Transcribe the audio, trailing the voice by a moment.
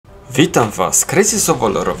Witam Was,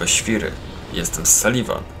 Crysisowo-lorowe świry. Jestem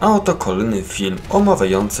Sullivan, a oto kolejny film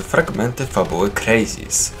omawiający fragmenty fabuły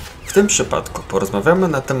Crysis. W tym przypadku porozmawiamy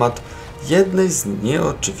na temat jednej z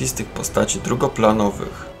nieoczywistych postaci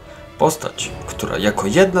drugoplanowych. Postać, która jako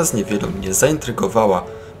jedna z niewielu mnie zaintrygowała,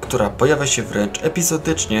 która pojawia się wręcz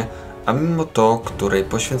epizodycznie, a mimo to której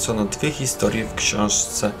poświęcono dwie historie w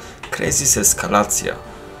książce Crysis Eskalacja.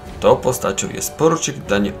 Tą postacią jest porucznik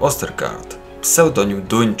Daniel Ostergaard, pseudonim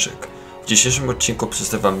Duńczyk. W dzisiejszym odcinku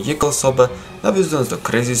przedstawię Wam jego osobę, nawiązując do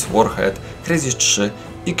Crysis Warhead, Crysis 3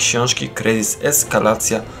 i książki Crysis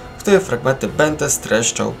Eskalacja, które fragmenty będę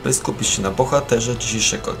streszczał, by skupić się na bohaterze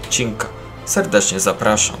dzisiejszego odcinka. Serdecznie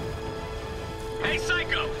zapraszam.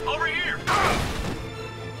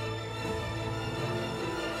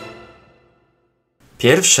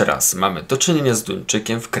 Pierwszy raz mamy do czynienia z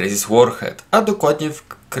Duńczykiem w Crysis Warhead, a dokładnie w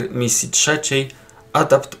misji trzeciej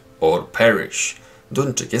Adapt or Perish.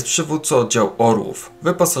 Duńczyk jest przywódcą oddziału orłów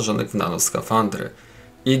wyposażonych w nanoskafandry.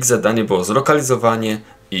 Ich zadanie było zlokalizowanie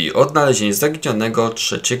i odnalezienie zaginionego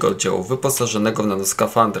trzeciego oddziału wyposażonego w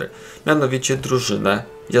nanoskafandry, mianowicie drużynę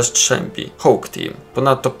Jastrzębi, Hawk Team.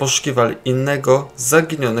 Ponadto poszukiwali innego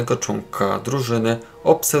zaginionego członka drużyny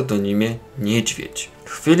o pseudonimie Niedźwiedź.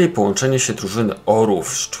 W chwili połączenia się drużyny orłów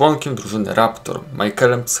z członkiem drużyny Raptor,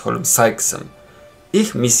 Michaelem Psycholem Sykesem,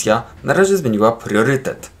 ich misja na razie zmieniła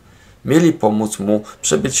priorytet. Mieli pomóc mu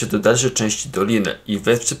przebiec się do dalszej części doliny i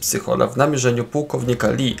wesprzeć Psychola w namierzeniu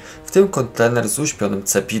pułkownika Lee, w tym kontener z uśpionym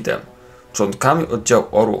cepidem. Członkami oddziału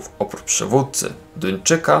orłów oprócz przywódcy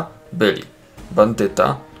Duńczyka byli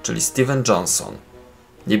bandyta, czyli Steven Johnson,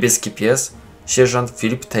 niebieski pies, sierżant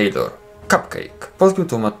Philip Taylor, Cupcake, w polskim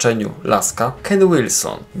tłumaczeniu Laska, Ken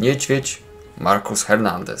Wilson, niedźwiedź, Marcus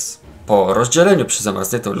Hernandez. Po rozdzieleniu przy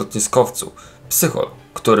zamarzniętym lotniskowcu, Psychol,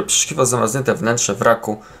 który przeszukiwał zamarznięte wnętrze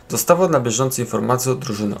wraku, dostawał na bieżąco informacje od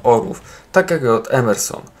drużyny orłów, tak jak i od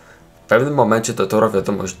Emerson. W pewnym momencie dotarła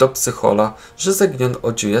wiadomość do Psychola, że zaginiony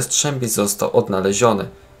oddział Jastrzębi został odnaleziony.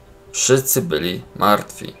 Wszyscy byli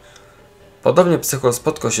martwi. Podobnie Psychol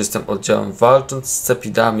spotkał się z tym oddziałem, walcząc z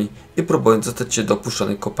cepidami i próbując dostać się do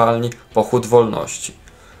opuszczonej kopalni Pochód Wolności.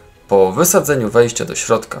 Po wysadzeniu wejścia do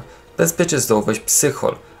środka bezpiecznie zdołał wejść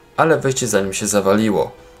Psychol, ale wejście za nim się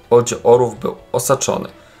zawaliło. Oddział orłów był osaczony,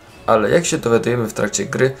 ale jak się dowiadujemy w trakcie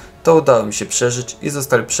gry, to udało im się przeżyć i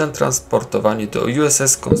zostali przetransportowani do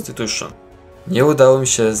USS Constitution. Nie udało im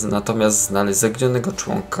się natomiast znaleźć zaginionego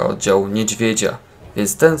członka oddziału Niedźwiedzia,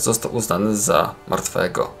 więc ten został uznany za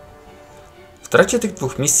martwego. W trakcie tych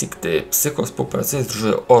dwóch misji, gdy Psychol współpracuje z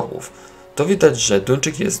drużyną orłów, to widać, że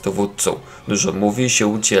Duńczyk jest dowódcą, dużo mówi i się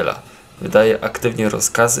udziela. Wydaje aktywnie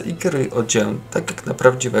rozkazy i kieruje oddziałem tak jak na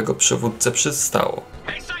prawdziwego przywódcę przystało.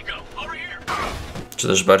 Czy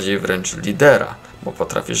też bardziej wręcz lidera, bo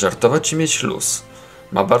potrafi żartować i mieć luz.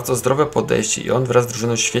 Ma bardzo zdrowe podejście i on wraz z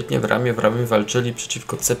drużyną świetnie w ramię walczyli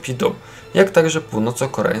przeciwko cepidom, jak także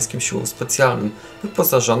północno-koreańskim siłom specjalnym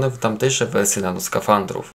wyposażonym w tamtejsze wersje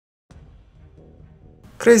nanoskafandrów.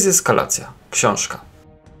 Crysis Eskalacja. Książka.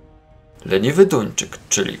 Leniwy Duńczyk,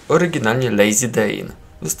 czyli oryginalnie Lazy Dane,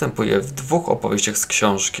 występuje w dwóch opowieściach z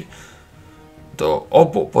książki. Do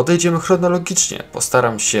obu podejdziemy chronologicznie.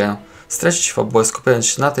 Postaram się streścić fabułę, skupiając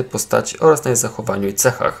się na tej postaci oraz na jej zachowaniu i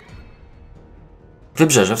cechach.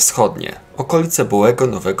 Wybrzeże Wschodnie, okolice byłego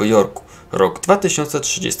Nowego Jorku, rok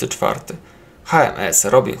 2034. HMS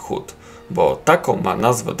Robin Hood, bo taką ma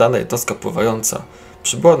nazwę dana jednostka pływająca,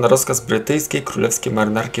 przybyła na rozkaz brytyjskiej królewskiej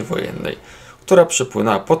marynarki wojennej, która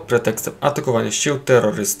przypłynęła pod pretekstem atakowania sił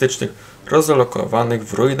terrorystycznych rozlokowanych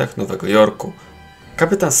w ruinach Nowego Jorku.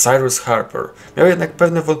 Kapitan Cyrus Harper miał jednak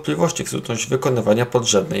pewne wątpliwości co do wykonywania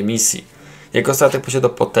podrzędnej misji. Jego statek posiadał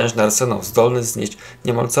potężny arsenał zdolny znieść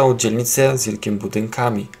niemal całą dzielnicę z wielkimi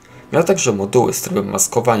budynkami. Miał także moduły z trybem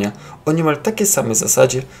maskowania o niemal takiej samej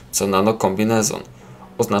zasadzie co nanokombinezon.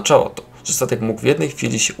 Oznaczało to, że statek mógł w jednej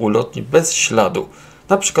chwili się ulotnić bez śladu,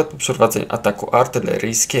 np. po przeprowadzeniu ataku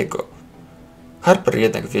artyleryjskiego. Harper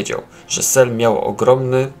jednak wiedział, że Cel miał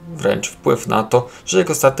ogromny wręcz wpływ na to, że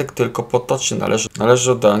jego statek tylko potocznie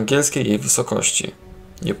należał do angielskiej jej wysokości.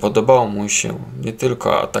 Nie podobało mu się nie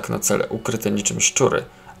tylko atak na cele ukryte niczym szczury,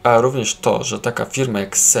 a również to, że taka firma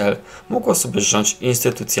jak Cel mogła sobie rządzić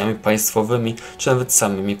instytucjami państwowymi czy nawet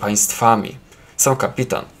samymi państwami. Sam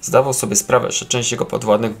kapitan zdawał sobie sprawę, że część jego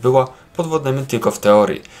podwładnych była podwładnymi tylko w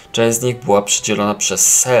teorii. Część z nich była przydzielona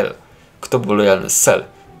przez Cel. Kto był lojalny z Cel,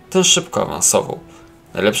 ten szybko awansował.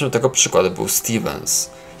 Najlepszym tego przykładem był Stevens.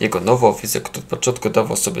 Jego nowy oficer, który od początku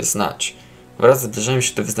dawał sobie znać. Wraz z zbliżeniem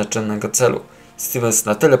się do wyznaczonego celu, Stevens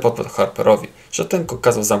na tyle podpadł Harperowi, że ten go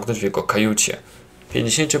kazał zamknąć w jego kajucie.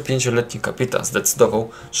 55-letni kapitan zdecydował,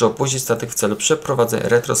 że opuści statek w celu przeprowadzenia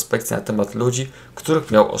retrospekcji na temat ludzi,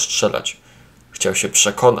 których miał ostrzelać. Chciał się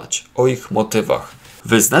przekonać o ich motywach.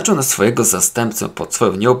 Wyznaczył na swojego zastępcę pod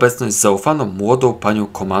swoją nieobecność zaufaną młodą panią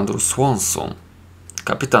komandor Swanson.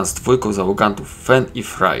 Kapitan z dwójką załogantów Fen i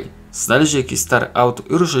Fry znaleźli jakieś stare auto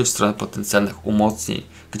i ruszyli w stronę potencjalnych umocnień,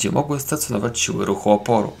 gdzie mogły stacjonować siły ruchu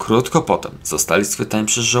oporu. Krótko potem zostali schwytani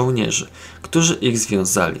przez żołnierzy, którzy ich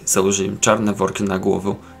związali, założyli im czarne worki na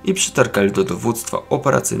głowę i przytargali do dowództwa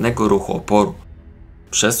operacyjnego ruchu oporu.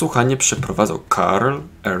 Przesłuchanie przeprowadzał Carl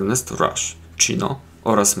Ernest Rush, Chino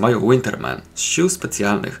oraz Mayo Winterman z sił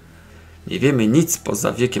specjalnych. Nie wiemy nic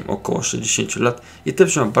poza wiekiem około 60 lat i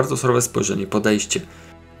też miał bardzo surowe spojrzenie i podejście.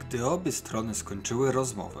 Gdy obie strony skończyły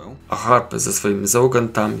rozmowę, a Harper ze swoimi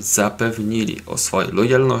załogantami zapewnili o swojej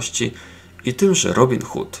lojalności i tym, że Robin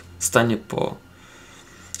Hood stanie po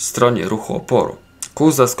stronie ruchu oporu,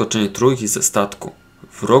 ku zaskoczeniu trójki ze statku,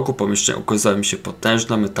 w rogu pomieszczenia ukazała mi się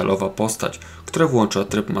potężna metalowa postać, która włączyła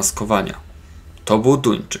tryb maskowania. To był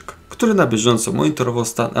Duńczyk, który na bieżąco monitorował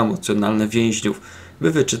stan emocjonalny więźniów,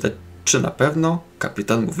 by wyczytać, czy na pewno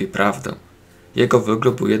kapitan mówi prawdę. Jego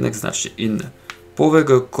wygląd był jednak znacznie inny. Połowę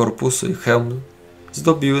jego korpusu i hełm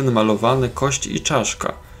zdobiły namalowane kości i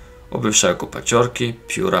czaszka. Obwieszały go paciorki,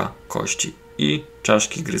 pióra, kości i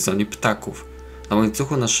czaszki gryzoni ptaków. Na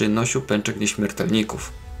łańcuchu na szyi nosił pęczek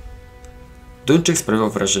nieśmiertelników. Duńczyk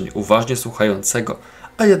sprawiał wrażenie uważnie słuchającego,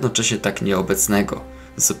 a jednocześnie tak nieobecnego.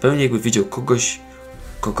 Zupełnie jakby widział kogoś,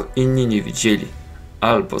 kogo inni nie widzieli,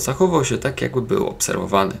 albo zachował się tak, jakby był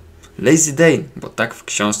obserwowany. Lazy Dane, bo tak w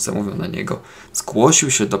książce mówią na niego,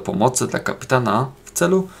 zgłosił się do pomocy dla kapitana w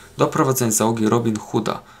celu doprowadzenia załogi Robin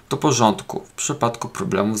Hooda do porządku w przypadku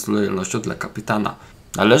problemów z lojalnością dla kapitana.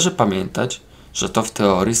 Należy pamiętać, że to w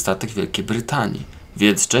teorii statek Wielkiej Brytanii,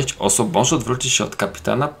 więc część osób może odwrócić się od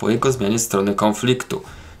kapitana po jego zmianie strony konfliktu.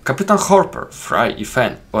 Kapitan Harper, Fry i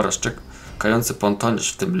Fen oraz czekający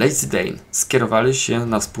pontoniarz, w tym Lazy Dane, skierowali się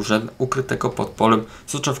na współrzędne ukrytego pod polem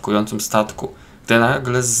soczewkującym statku, gdy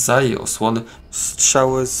nagle zza jej osłony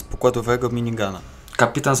strzały z pokładowego minigana.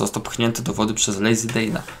 Kapitan został pchnięty do wody przez Lazy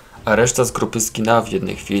Dane'a, a reszta z grupy zginęła w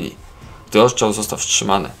jednej chwili. Gdy ostrzał został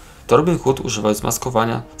wstrzymany, to Robin Hood, używając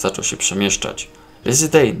maskowania, zaczął się przemieszczać. Lazy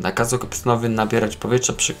Dane nakazał kapitanowi nabierać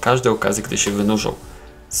powietrza przy każdej okazji, gdy się wynurzał.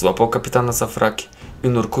 Złapał kapitana za fraki i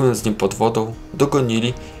nurkując z nim pod wodą,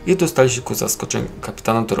 dogonili i dostali się ku zaskoczeniu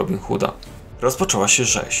kapitana do Robin Hooda. Rozpoczęła się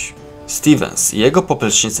rzeź. Stevens i jego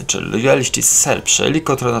poplecznicy, czyli lojaliści z Sel, przejęli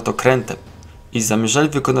kontrolę nad okrętem i zamierzali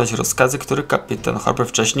wykonać rozkazy, które kapitan Harper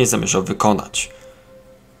wcześniej zamierzał wykonać.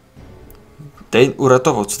 Dane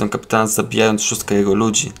uratował cudem kapitana, zabijając 6 jego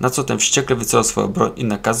ludzi, na co ten wściekle wycofał swoją broń i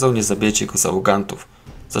nakazał nie zabijać jego załogantów.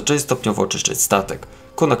 Zaczęli stopniowo oczyszczać statek.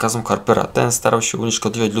 Ku nakazom Harpera ten starał się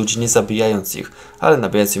unieszkodliwiać ludzi, nie zabijając ich, ale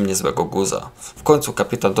nabijając im niezłego guza. W końcu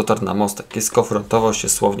kapitan dotarł na mostek i skonfrontował się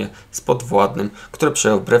słownie z podwładnym, który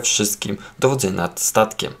przejął wbrew wszystkim dowodzenie nad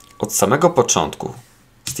statkiem. Od samego początku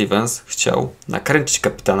Stevens chciał nakręcić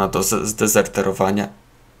kapitana do zdezerterowania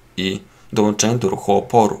i dołączenia do ruchu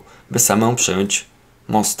oporu, by samemu przejąć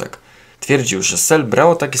mostek. Twierdził, że Sel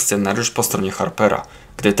brało taki scenariusz po stronie Harpera.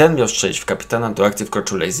 Gdy ten miał strzelić w kapitana, do akcji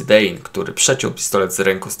wkroczył Lazy Dane, który przeciął pistolet z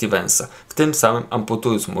ręką Stevensa, w tym samym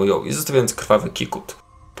amputując mu ją i zostawiając krwawy kikut.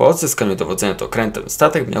 Po odzyskaniu dowodzenia nad okrętem,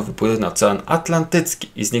 statek miał wypłynąć na Ocean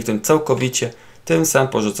Atlantycki i zniknąć całkowicie, tym samym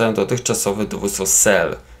porzucając dotychczasowe dowództwo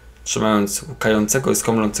Sel. Trzymając łkającego i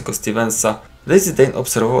skomlącego Stevensa, Lazy Dane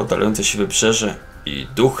obserwował oddalające się wybrzeże i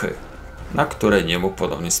duchy, na które nie mógł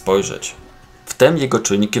ponownie spojrzeć. Wtem jego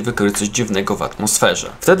czujniki wykryły coś dziwnego w atmosferze.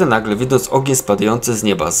 Wtedy nagle, widząc ogień spadający z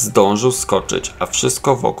nieba, zdążył skoczyć, a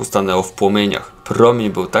wszystko wokół stanęło w płomieniach. Promień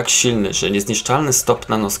był tak silny, że niezniszczalny stop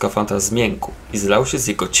nanoskafandra zmiękł i zlał się z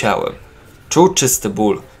jego ciałem. Czuł czysty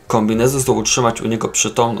ból. Kombinezon zdołał utrzymać u niego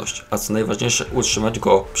przytomność, a co najważniejsze, utrzymać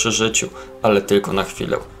go przy życiu, ale tylko na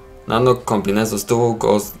chwilę. Nanokombinezon zdołał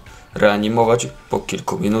go reanimować po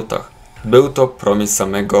kilku minutach. Był to promień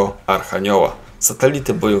samego Archanioła,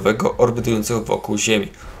 satelity bojowego orbitującego wokół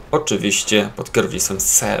Ziemi, oczywiście pod kierownictwem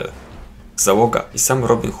Sel. Załoga i sam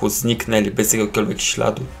Robin Hood zniknęli bez jakiegokolwiek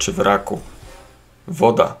śladu czy wraku.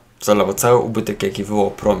 Woda zalała cały ubytek, jaki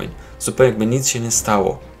wywołał promień, zupełnie jakby nic się nie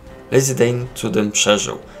stało. Lazy Dane cudem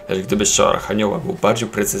przeżył, lecz gdyby strzał Archanioła był bardziej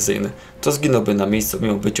precyzyjny, to zginąłby na miejscu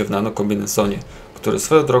mimo bycia w nanokombinezonie, który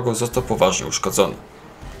swoją drogą został poważnie uszkodzony.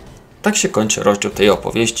 Tak się kończy rozdział tej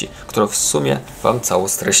opowieści, którą w sumie wam cało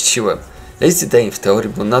streściłem. Lazy Dane w teorii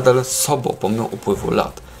był nadal sobą pomimo upływu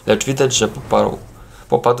lat, lecz widać, że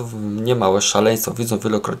popadł w niemałe szaleństwo, widząc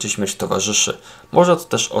wielokrotnie śmierć towarzyszy. Można to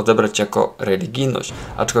też odebrać jako religijność,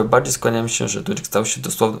 aczkolwiek bardziej skłaniam się, że Duńczyk stał się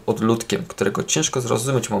dosłownym odludkiem, którego ciężko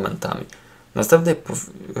zrozumieć momentami. W następnej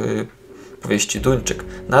powieści Duńczyk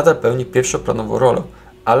nadal pełni pierwszoplanową rolę,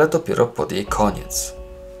 ale dopiero pod jej koniec.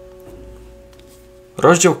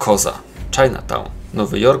 Rozdział Koza. Chinatown.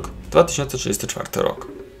 Nowy Jork, 2034 rok.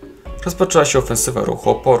 Rozpoczęła się ofensywa ruchu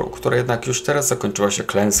oporu, która jednak już teraz zakończyła się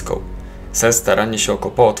klęską. Cel starannie się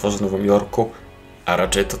okopał o tworze Nowym Jorku, a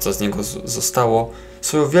raczej to, co z niego zostało,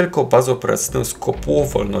 swoją wielką bazą operacyjną z kopułą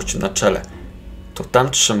wolności na czele. To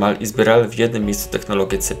tam trzymali i zbierali w jednym miejscu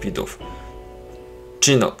technologię cepidów.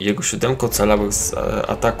 Chino i jego 7 ocalałych z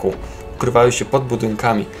ataku ukrywały się pod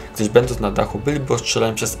budynkami, gdyż będąc na dachu byliby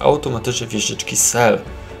ostrzelani przez automatyczne wieżyczki Cell.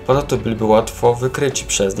 Ponadto byliby łatwo wykryci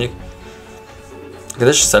przez nich,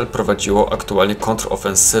 gdyż Cell prowadziło aktualnie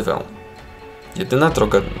kontrofensywę. Jedyna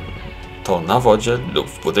droga to na wodzie lub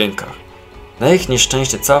w budynkach. Na ich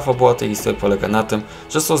nieszczęście cała fabuła tej historii polega na tym,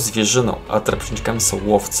 że są zwierzyną, a drapieżnikami są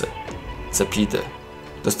łowcy. Cepidy.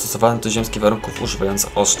 Dostosowane do ziemskich warunków używając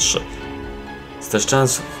ostrzy.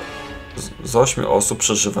 Streszczając z 8 osób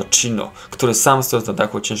przeżywa Chino, który sam stojąc na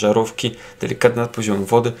dachu ciężarówki, delikatnie nad poziomem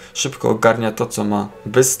wody, szybko ogarnia to, co ma,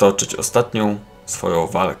 by stoczyć ostatnią swoją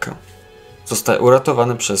walkę. Zostaje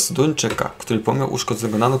uratowany przez Duńczyka, który pomimo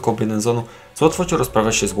uszkodzonego nanokombinezonu z łatwością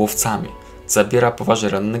rozprawia się z łowcami. Zabiera poważnie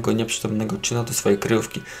rannego i nieprzytomnego Chino do swojej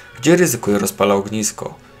kryjówki, gdzie ryzykuje rozpala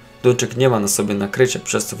ognisko. Duńczyk nie ma na sobie nakrycia,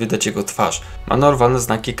 przez co widać jego twarz. Ma narwane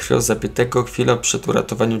znaki krwią zabitego chwilę przed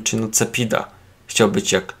uratowaniem Chino Cepida. Chciał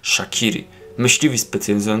być jak Shakiri, myśliwi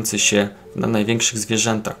specjalizujący się na największych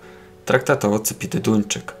zwierzętach. Traktatował Cepidy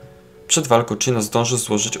Duńczyk. Przed walką Chino zdążył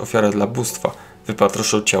złożyć ofiarę dla bóstwa,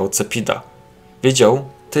 wypatroszył ciało Cepida. Wiedział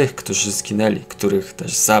tych, którzy zginęli, których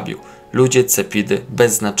też zabił. Ludzie, Cepidy,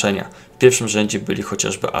 bez znaczenia. W pierwszym rzędzie byli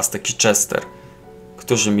chociażby Aztek i Chester,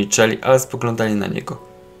 którzy milczeli, ale spoglądali na niego.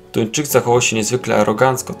 Duńczyk zachował się niezwykle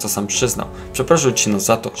arogancko, co sam przyznał. Przeprosił Chino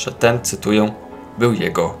za to, że ten, cytuję, był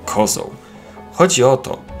jego kozą. Chodzi o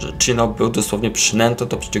to, że Chino był dosłownie przynętą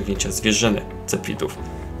do przyciągnięcia zwierzyny, Cepidów.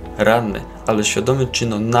 Ranny, ale świadomy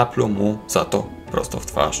Chino napluł mu za to prosto w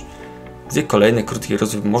twarz. Z jej kolejnej krótkiej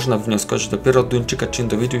rozmowy można wnioskować, że dopiero od Duńczyka Chino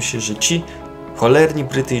dowiedział się, że ci cholerni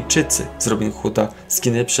Brytyjczycy z Robin Hooda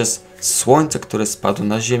zginęli przez słońce, które spadło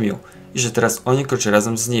na ziemię i że teraz oni kroczy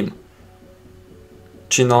razem z nim.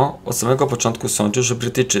 Chino od samego początku sądził, że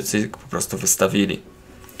Brytyjczycy ich po prostu wystawili.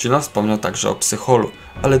 Chino wspomniał także o psycholu,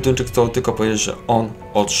 ale Duńczyk chciał tylko powiedzieć, że on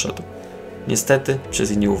odszedł. Niestety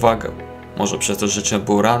przez ich nieuwagę. Może przez to, że Chino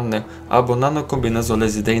był ranny, albo nanokombinezon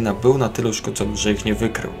Lazy Dane'a był na tyle uszkodzony, że ich nie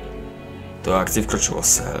wykrył. Do akcji wkroczyło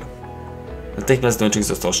Cell. Natychmiast Duńczyk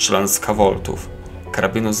został strzelany z kawoltów.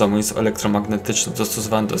 Karabinu z amunicją elektromagnetyczną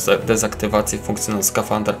dostosowany do dezaktywacji funkcjonalny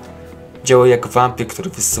skafandra. Działał jak wampir, który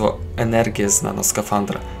wysyłał energię z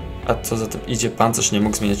nanoskafandra. A co za tym idzie, pancerz nie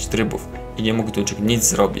mógł zmieniać trybów i nie mógł Duńczyk nic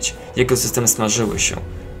zrobić. Jego systemy smażyły się.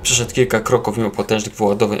 Przeszedł kilka kroków mimo potężnych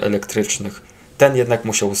wyładowań elektrycznych. Ten jednak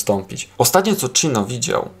musiał ustąpić. Ostatnie co Chino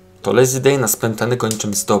widział, to Lazy Dane'a splątanego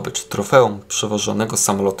niczym zdobycz, trofeum przewożonego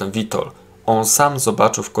samolotem Vitol. On sam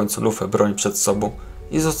zobaczył w końcu lufę broni przed sobą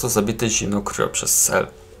i został zabity zimną krwią przez Cell.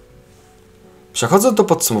 Przechodząc do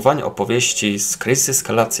podsumowania opowieści z Crysis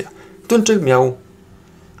eskalacja, Duńczyk miał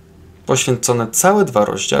poświęcone całe 2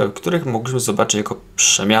 rozdziały, w których mogliśmy zobaczyć jego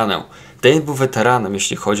przemianę. Dane był weteranem,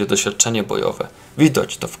 jeśli chodzi o doświadczenie bojowe.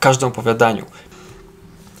 Widać to w każdym opowiadaniu.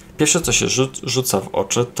 Pierwsze, co się rzuca w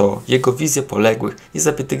oczy, to jego wizje poległych i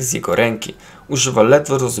zabitych z jego ręki. Używa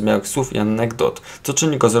ledwo rozumiałych słów i anegdot, co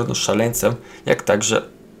czyni go zarówno szaleńcem, jak także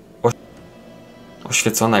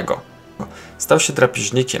oświeconego. Stał się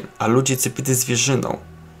drapieżnikiem, a ludzie Cepidy zwierzyną.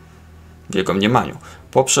 W jego mniemaniu.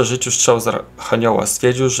 Po przeżyciu strzału z Archanioła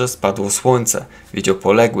stwierdził, że spadło słońce. Widział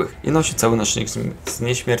poległych i nosił cały nasznik z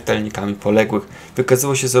nieśmiertelnikami poległych.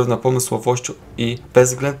 Wykazywał się zarówno pomysłowością i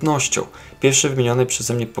bezwzględnością. Pierwszy wymieniony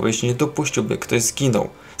przeze mnie powieści nie dopuścił, by ktoś zginął.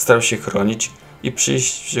 Starał się chronić i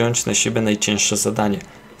wziąć na siebie najcięższe zadanie.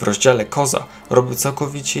 W rozdziale Koza robił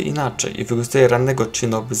całkowicie inaczej i wykorzystuje rannego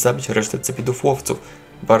Chino, by zabić resztę Cepidów łowców.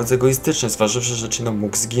 Bardzo egoistycznie, zważywszy, że Chino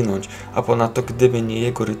mógł zginąć, a ponadto gdyby nie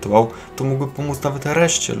jego rytuał, to mógłby pomóc nawet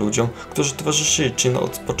reszcie ludziom, którzy towarzyszyli Chino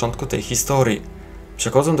od początku tej historii.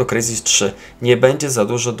 Przechodząc do Crysis 3, nie będzie za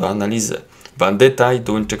dużo do analizy. Bandyta i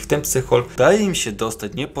Duńczyk, w tym psychol, daje im się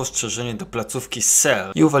dostać niepostrzeżenie do placówki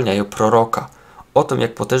Cell i uwalniają proroka. O tym,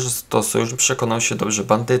 jak potężny to sojusz, przekonał się dobrze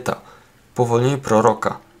bandyta. Po uwolnieniu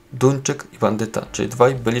proroka, Duńczyk i bandyta, czyli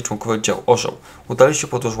dwaj byli członkowie oddziału Orzeł, udali się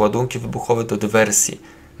podłożyć ładunki wybuchowe do dywersji.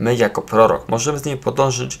 My jako prorok możemy z niej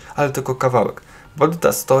podążyć, ale tylko kawałek.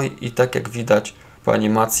 Bandyta stoi i tak jak widać, Po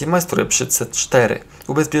animacji majstruje przy C4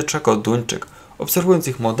 ubezpieczego Duńczyk. Obserwując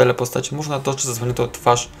ich modele postaci można dostrzec zasłoniętą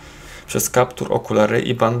twarz przez kaptur, okulary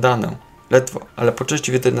i bandanę. Ledwo, ale po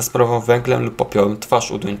części widać na sprawą węglem lub popiołem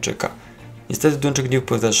twarz u Duńczyka. Niestety Duńczyk nie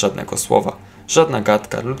wypowiada żadnego słowa, żadna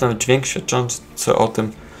gadka lub nawet dźwięk świadczący o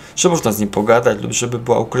tym, że można z nim pogadać lub żeby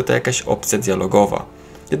była ukryta jakaś opcja dialogowa.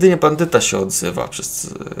 Jedynie bandyta się odzywa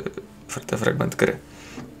przez ten fragment gry.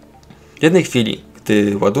 W jednej chwili,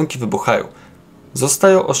 gdy ładunki wybuchają,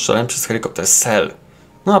 zostają ostrzeleni przez helikopter Cell.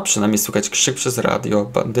 No a przynajmniej słychać krzyk przez radio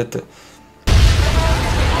bandyty.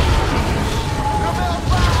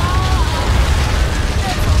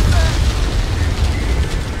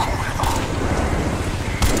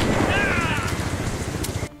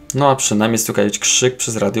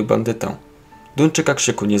 Duńczyka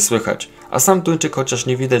krzyku nie słychać, a sam Duńczyk, chociaż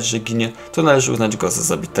nie widać, że ginie, to należy uznać go za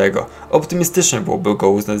zabitego. Optymistycznie byłoby go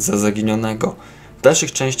uznać za zaginionego. W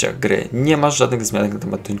dalszych częściach gry nie ma żadnych zmian na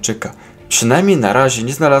temat Duńczyka. Przynajmniej na razie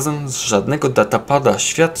nie znalazłem żadnego datapada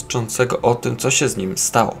świadczącego o tym, co się z nim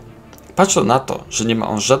stało. Patrząc na to, że nie ma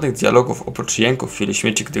on żadnych dialogów oprócz jęków w chwili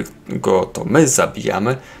śmierci, gdy go to my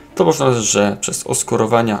zabijamy, to można powiedzieć, że przez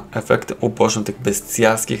oskurowania efektem ubożnym tych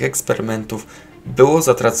bestialskich eksperymentów było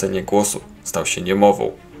zatracenie głosu, stał się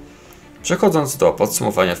niemową. Przechodząc do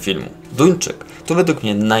podsumowania filmu. Duńczyk to według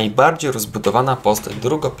mnie najbardziej rozbudowana postać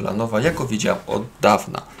drugoplanowa, jaką widziałem od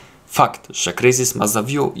dawna. Fakt, że Crysis ma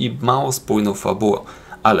zawiłą i mało spójną fabułę,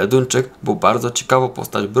 ale Duńczyk był bardzo ciekawą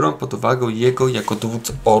postać, biorąc pod uwagę jego jako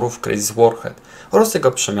dowódcę orów w Crysis Warhead oraz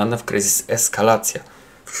jego przemianę w Crysis Eskalacja.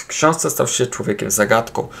 W książce stał się człowiekiem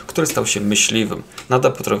zagadką, który stał się myśliwym,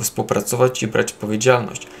 nadal potrafił współpracować i brać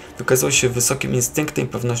odpowiedzialność. Wykazał się wysokim instynktem i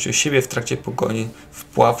pewnością siebie w trakcie pogoni w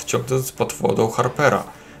pław, ciągnąc pod wodą Harpera.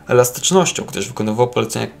 Elastycznością, gdyż wykonywał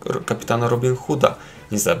polecenia kapitana Robin Hooda,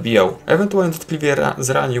 nie zabijał, a ewentualnie dotkliwie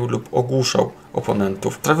zranił lub ogłuszał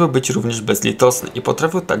oponentów. Potrafił być również bezlitosny i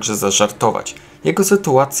potrafił także zażartować. Jego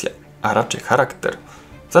sytuacja, a raczej charakter,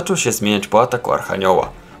 zaczął się zmieniać po ataku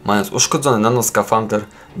Archanioła. Mając uszkodzony nanoskafander,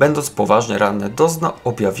 będąc poważnie ranny, doznał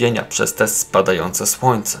objawienia przez te spadające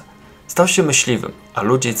słońce. Stał się myśliwym, a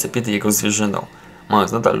ludzie i cepidy jego zwierzyną.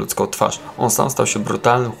 Mając nadal ludzką twarz, on sam stał się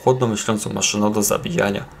brutalnym, chłodno myślącą maszyną do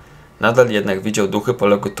zabijania. Nadal jednak widział duchy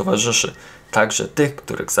poległych towarzyszy, także tych,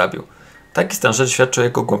 których zabił. Taki stan rzeczy świadczy o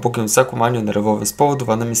jego głębokim zakłamaniu nerwowym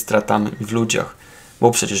spowodowanymi stratami w ludziach.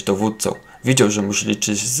 Był przecież dowódcą, widział, że musi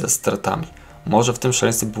liczyć ze stratami. Może w tym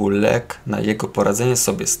szaleństwie był lek na jego poradzenie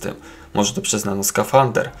sobie z tym. Może to przez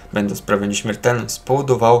nanoskafander, będąc prawie nieśmiertelnym,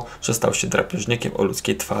 spowodowało, że stał się drapieżnikiem o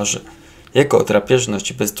ludzkiej twarzy. Jego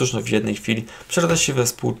drapieżność i bezduszność w jednej chwili przeradza się we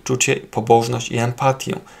współczucie, pobożność i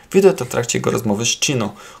empatię. Widać to w trakcie jego rozmowy z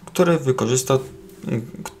Chino, który wykorzystał...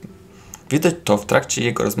 Widać to w trakcie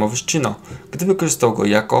jego rozmowy z Chino, gdy wykorzystał go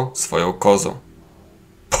jako swoją kozę.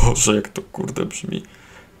 Boże, jak to kurde brzmi.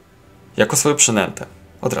 Jako swoją przynętę.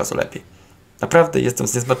 Od razu lepiej. Naprawdę jestem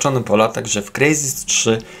zniesmaczonym po latach, że w Crysis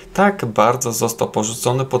 3 tak bardzo został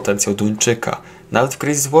porzucony potencjał Duńczyka. Nawet w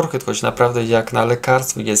Crysis Warhead, choć naprawdę jak na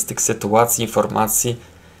lekarstwo jest tych sytuacji, informacji.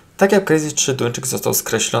 Tak jak w Crysis 3 Duńczyk został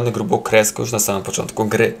skreślony grubą kreską już na samym początku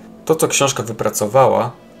gry. To co książka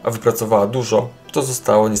wypracowała, a wypracowała dużo, to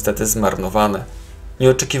zostało niestety zmarnowane. Nie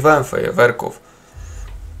oczekiwałem fajerwerków,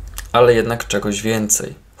 ale jednak czegoś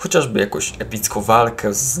więcej. Chociażby jakąś epicką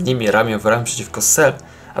walkę z nimi ramię w ramię przeciwko Cell,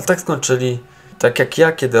 a tak skończyli tak jak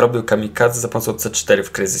ja, kiedy robił kamikadze za pomocą C4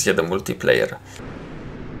 w Crysis 1 multiplayer.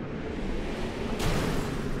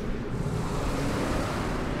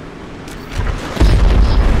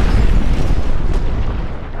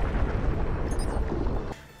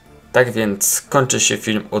 Tak więc kończy się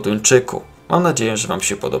film o Duńczyku. Mam nadzieję, że Wam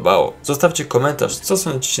się podobało. Zostawcie komentarz, co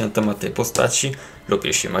sądzicie na temat tej postaci, lub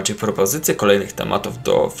jeśli macie propozycje kolejnych tematów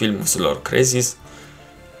do filmów z lore Crysis,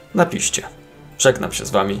 napiszcie. Żegnam się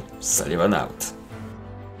z Wami, Sullivan out.